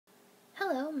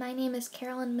Hello, my name is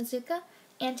Carolyn Mazuka,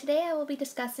 and today I will be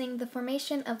discussing the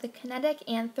formation of the kinetic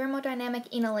and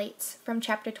thermodynamic enolates from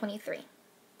Chapter 23.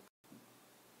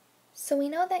 So we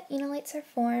know that enolates are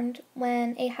formed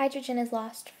when a hydrogen is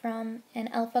lost from an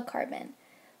alpha carbon.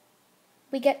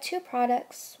 We get two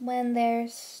products when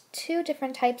there's two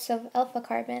different types of alpha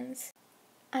carbons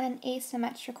on an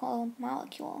asymmetrical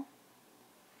molecule.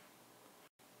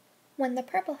 When the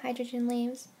purple hydrogen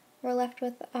leaves, we're left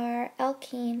with our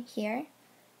alkene here,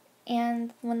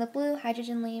 and when the blue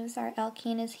hydrogen leaves, our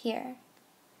alkene is here.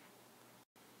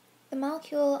 The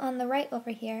molecule on the right over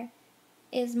here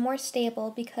is more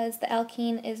stable because the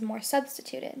alkene is more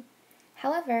substituted.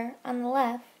 However, on the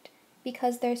left,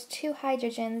 because there's two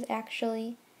hydrogens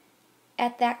actually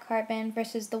at that carbon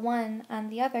versus the one on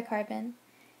the other carbon,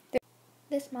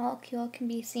 this molecule can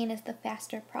be seen as the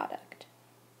faster product.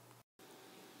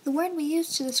 The word we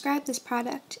use to describe this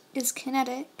product is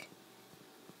kinetic.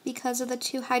 Because of the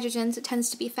two hydrogens, it tends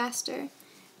to be faster.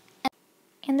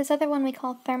 And this other one we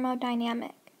call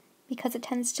thermodynamic, because it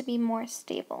tends to be more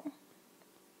stable.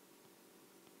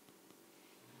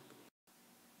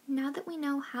 Now that we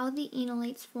know how the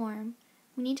enolates form,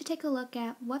 we need to take a look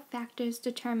at what factors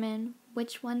determine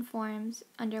which one forms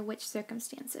under which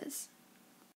circumstances.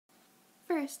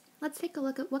 First, let's take a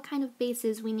look at what kind of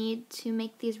bases we need to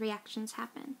make these reactions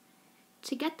happen.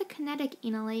 To get the kinetic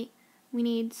enolate, we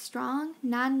need strong,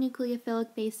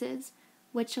 non-nucleophilic bases,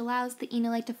 which allows the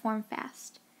enolate to form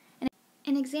fast.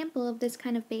 An example of this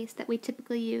kind of base that we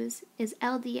typically use is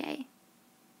LDA.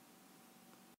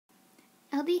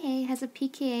 LDA has a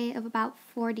pKa of about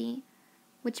 40,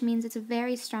 which means it's a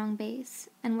very strong base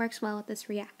and works well with this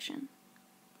reaction.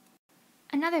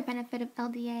 Another benefit of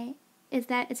LDA is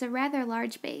that it's a rather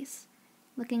large base,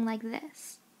 looking like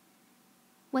this.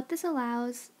 What this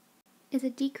allows is a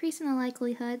decrease in the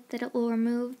likelihood that it will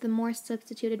remove the more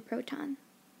substituted proton.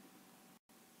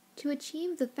 To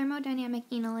achieve the thermodynamic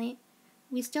enolate,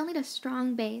 we still need a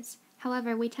strong base.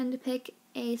 However, we tend to pick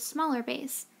a smaller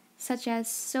base, such as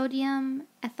sodium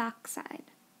ethoxide,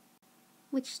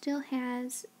 which still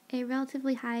has a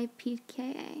relatively high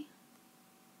pKa.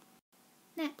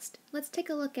 Next, let's take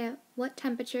a look at what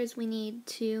temperatures we need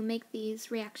to make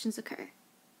these reactions occur.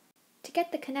 To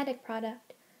get the kinetic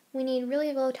product, we need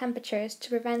really low temperatures to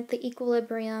prevent the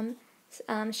equilibrium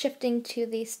shifting to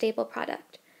the stable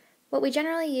product. What we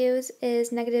generally use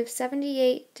is negative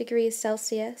 78 degrees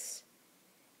Celsius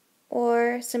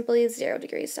or simply 0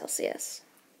 degrees Celsius.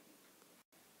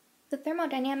 The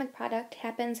thermodynamic product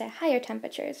happens at higher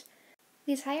temperatures.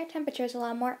 These higher temperatures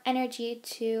allow more energy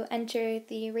to enter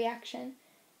the reaction,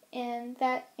 and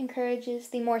that encourages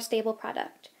the more stable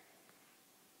product.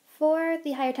 For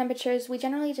the higher temperatures, we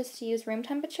generally just use room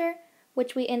temperature,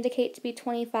 which we indicate to be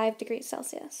 25 degrees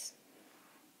Celsius.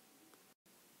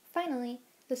 Finally,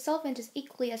 the solvent is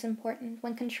equally as important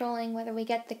when controlling whether we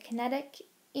get the kinetic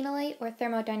enolate or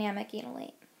thermodynamic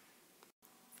enolate.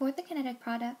 For the kinetic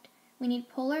product, we need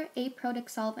polar aprotic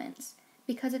solvents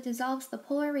because it dissolves the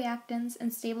polar reactants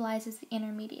and stabilizes the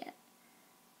intermediate.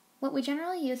 What we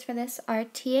generally use for this are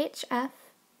THF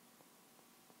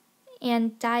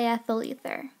and diethyl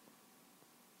ether.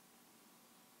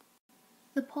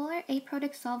 The polar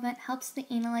aprotic solvent helps the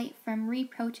enolate from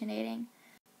reprotonating,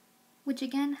 which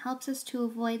again helps us to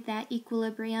avoid that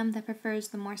equilibrium that prefers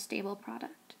the more stable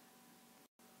product.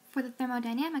 For the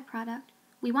thermodynamic product,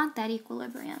 we want that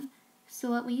equilibrium, so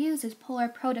what we use is polar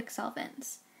protic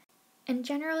solvents. And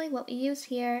generally what we use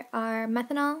here are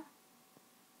methanol,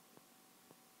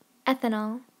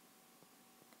 ethanol,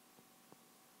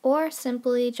 or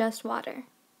simply just water.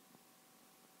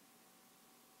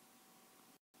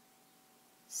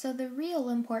 So the real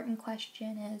important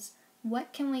question is,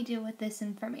 what can we do with this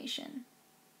information?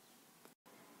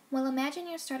 Well, imagine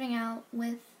you're starting out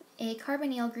with a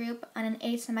carbonyl group on an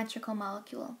asymmetrical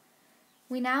molecule.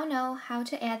 We now know how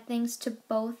to add things to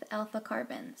both alpha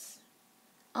carbons.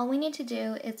 All we need to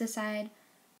do is decide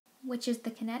which is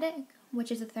the kinetic,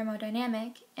 which is the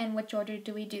thermodynamic, and which order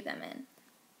do we do them in.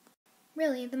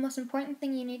 Really, the most important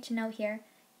thing you need to know here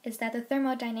is that the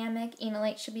thermodynamic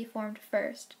enolate should be formed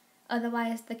first.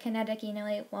 Otherwise, the kinetic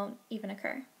enolate won't even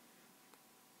occur.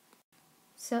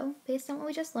 So, based on what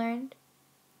we just learned,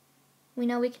 we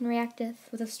know we can react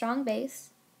with a strong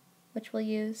base, which we'll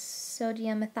use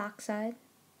sodium ethoxide,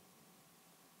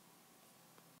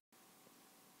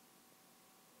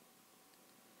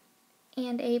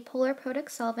 and a polar protic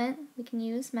solvent, we can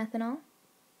use methanol.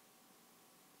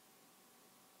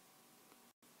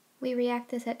 We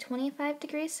react this at 25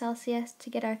 degrees Celsius to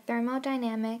get our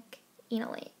thermodynamic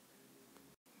enolate.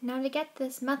 Now to get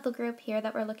this methyl group here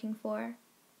that we're looking for,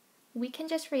 we can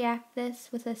just react this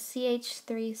with a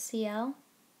CH3Cl,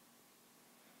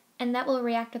 and that will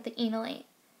react with the enolate,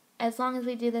 as long as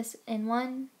we do this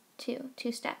in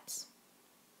two steps.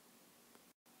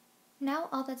 Now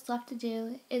all that's left to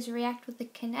do is react with the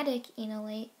kinetic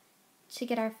enolate to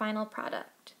get our final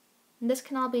product. And this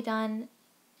can all be done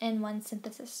in one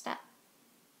synthesis step.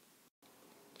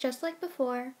 Just like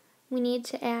before, we need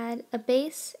to add a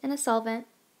base and a solvent.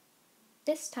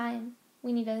 This time,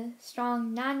 we need a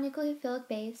strong non-nucleophilic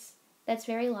base that's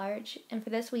very large, and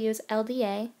for this we use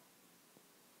LDA.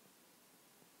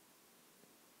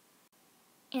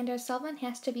 And our solvent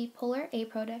has to be polar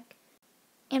aprotic,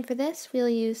 and for this we'll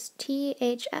use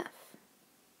THF.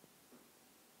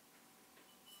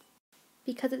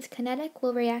 Because it's kinetic,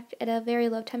 we'll react at a very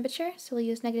low temperature, so we'll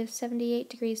use -78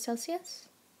 degrees Celsius.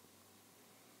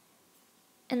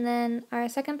 And then our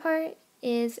second part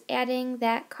is adding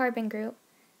that carbon group,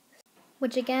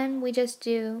 which again we just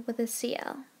do with a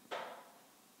Cl.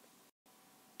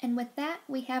 And with that,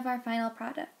 we have our final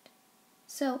product.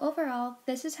 So overall,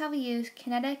 this is how we use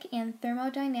kinetic and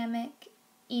thermodynamic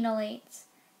enolates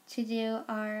to do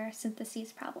our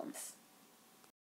syntheses problems.